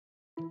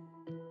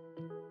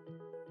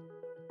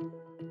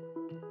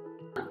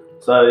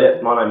So yeah,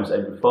 my name's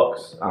Edward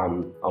Fox.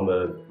 I'm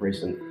a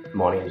recent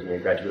mining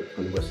engineering graduate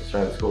from the West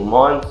Australian School of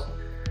Mines.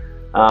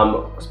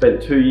 I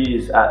spent 2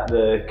 years at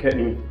the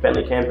Curtin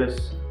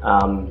campus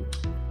and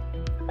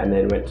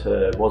then went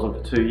to Wasm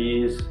for 2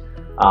 years.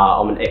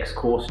 I'm an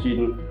ex-CoRE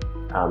student,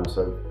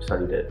 so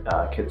studied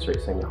at Kent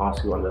Street Senior High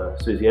School under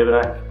Susie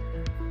Evernack.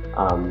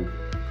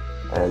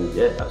 And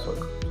yeah, that's what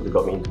sort of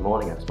got me into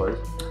mining, I suppose.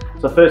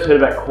 So I first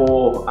heard about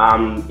CoRE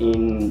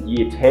in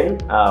year 10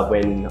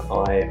 when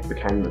I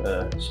became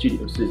a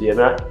student of Susie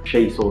Evernack.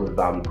 She sort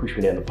of pushed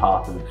me down the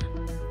path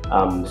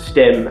of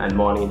STEM and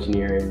mining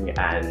engineering,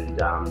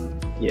 and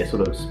yeah,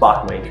 sort of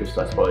sparked my interest,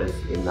 I suppose,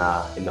 in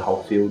the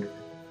whole field.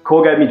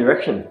 CoRE gave me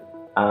direction.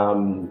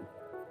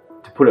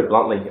 To put it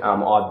bluntly,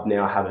 I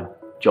now have a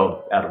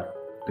job out of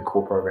the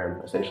CoRE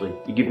program. Essentially,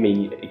 it gave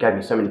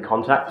me so many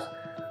contacts.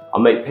 I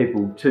meet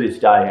people to this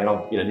day,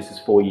 and this is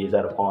 4 years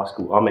out of high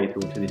school. I meet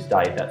people to this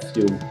day that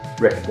still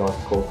recognise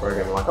the CoRE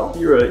program. Like, oh,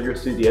 you're a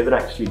Susie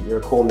Evernack student, you're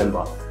a CoRE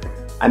member,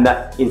 and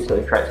that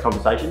instantly creates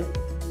conversation,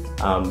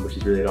 which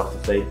is really nice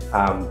to see.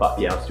 But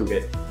yeah, I still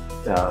get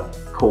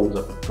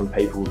calls from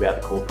people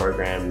about the CoRE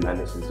program, and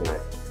this is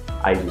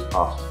ages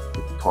past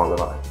the time that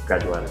I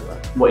graduated.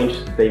 Right? What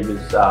interested me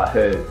was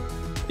her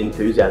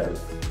enthusiasm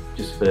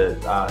just for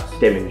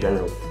STEM in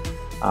general.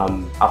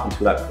 Up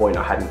until that point,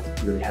 I hadn't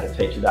really had a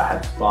teacher that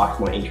had sparked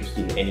my interest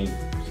in any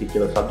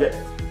particular subject.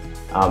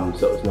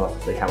 So it was nice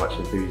to see how much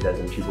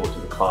enthusiasm she brought to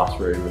the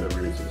classroom, and it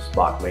really sort of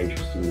sparked my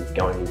interest in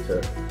going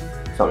into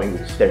something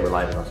STEM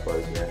related, I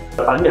suppose.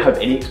 Yeah. I didn't have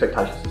any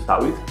expectations to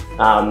start with.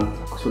 I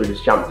sort of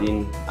just jumped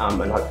in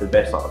and hoped for the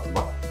best.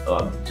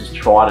 I just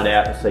tried it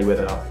out to see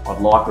whether I'd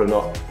like it or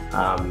not.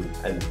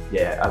 And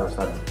yeah, as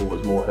I said before, it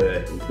was more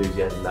her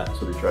enthusiasm that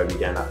sort of drove me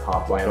down that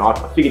pathway. And I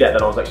figured out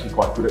that I was actually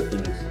quite good at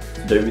things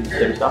to do with the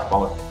STEM stuff.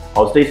 I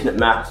was decent at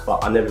maths,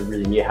 but I never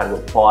really knew how to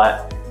apply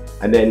it.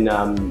 And then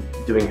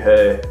doing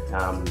her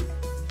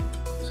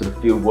sort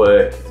of field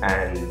work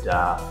and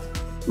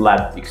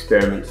lab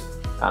experiments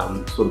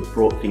sort of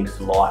brought things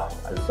to life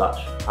as such,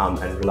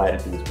 and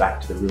related things back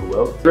to the real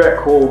world.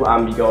 Throughout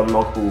CoRE, you go on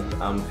multiple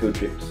field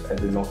trips and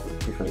do multiple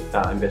different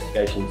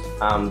investigations.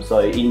 So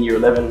in year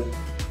 11,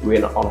 we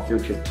went on a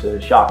field trip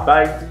to Shark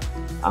Bay,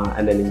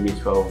 and then in year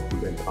 12, we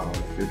went on a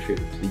field trip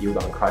to the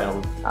Yilgarn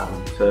Craton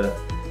to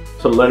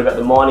sort of learn about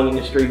the mining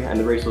industry and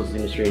the resources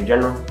industry in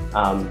general.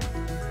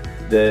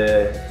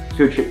 The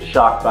field trip to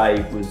Shark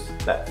Bay was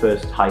that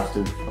first taste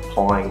of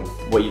applying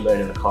what you learn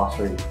in the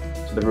classroom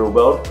to the real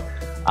world.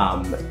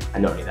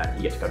 And not only that,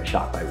 you get to go to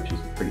Shark Bay, which is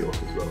pretty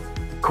awesome as well.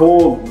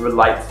 CoRE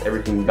relates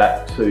everything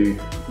back to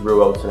real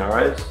world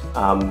scenarios.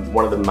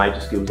 One of the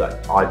major skills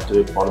that I do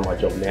apply to my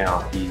job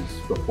now is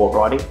report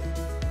writing.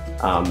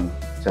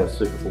 Sounds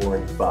super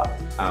boring, but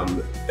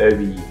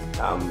Irby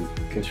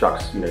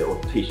constructs,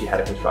 or teaches you how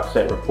to construct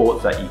certain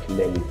reports that you can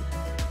then,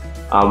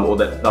 or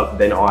that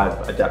then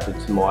I've adapted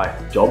to my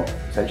job,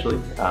 essentially.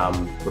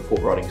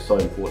 Report writing is so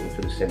important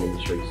for the STEM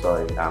industry,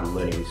 so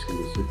learning this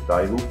skill is super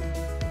valuable.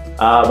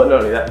 But not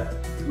only that,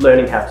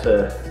 learning how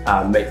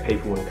to meet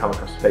people and come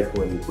across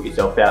people and put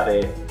yourself out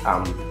there,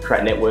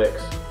 create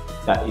networks,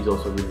 that is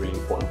also a really, really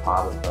important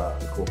part of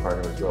the CoRE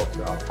program as well,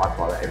 so I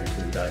apply that every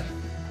single day.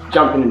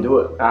 Jump in and do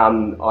it.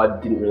 I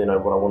didn't really know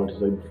what I wanted to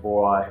do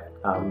before I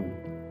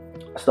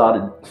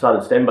started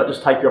STEM, but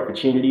just take your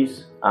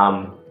opportunities,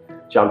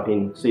 jump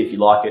in, see if you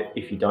like it.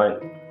 If you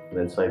don't,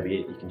 then so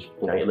be it. You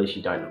can, at least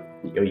you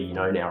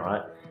know now,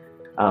 right?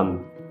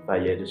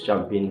 But yeah, just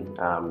jump in.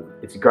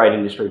 It's a great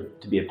industry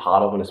to be a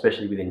part of, and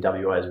especially within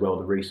WA as well.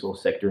 The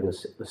resource sector and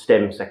the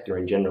STEM sector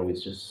in general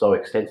is just so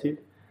extensive.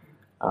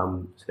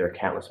 So there are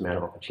countless amount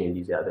of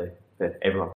opportunities out there for everyone.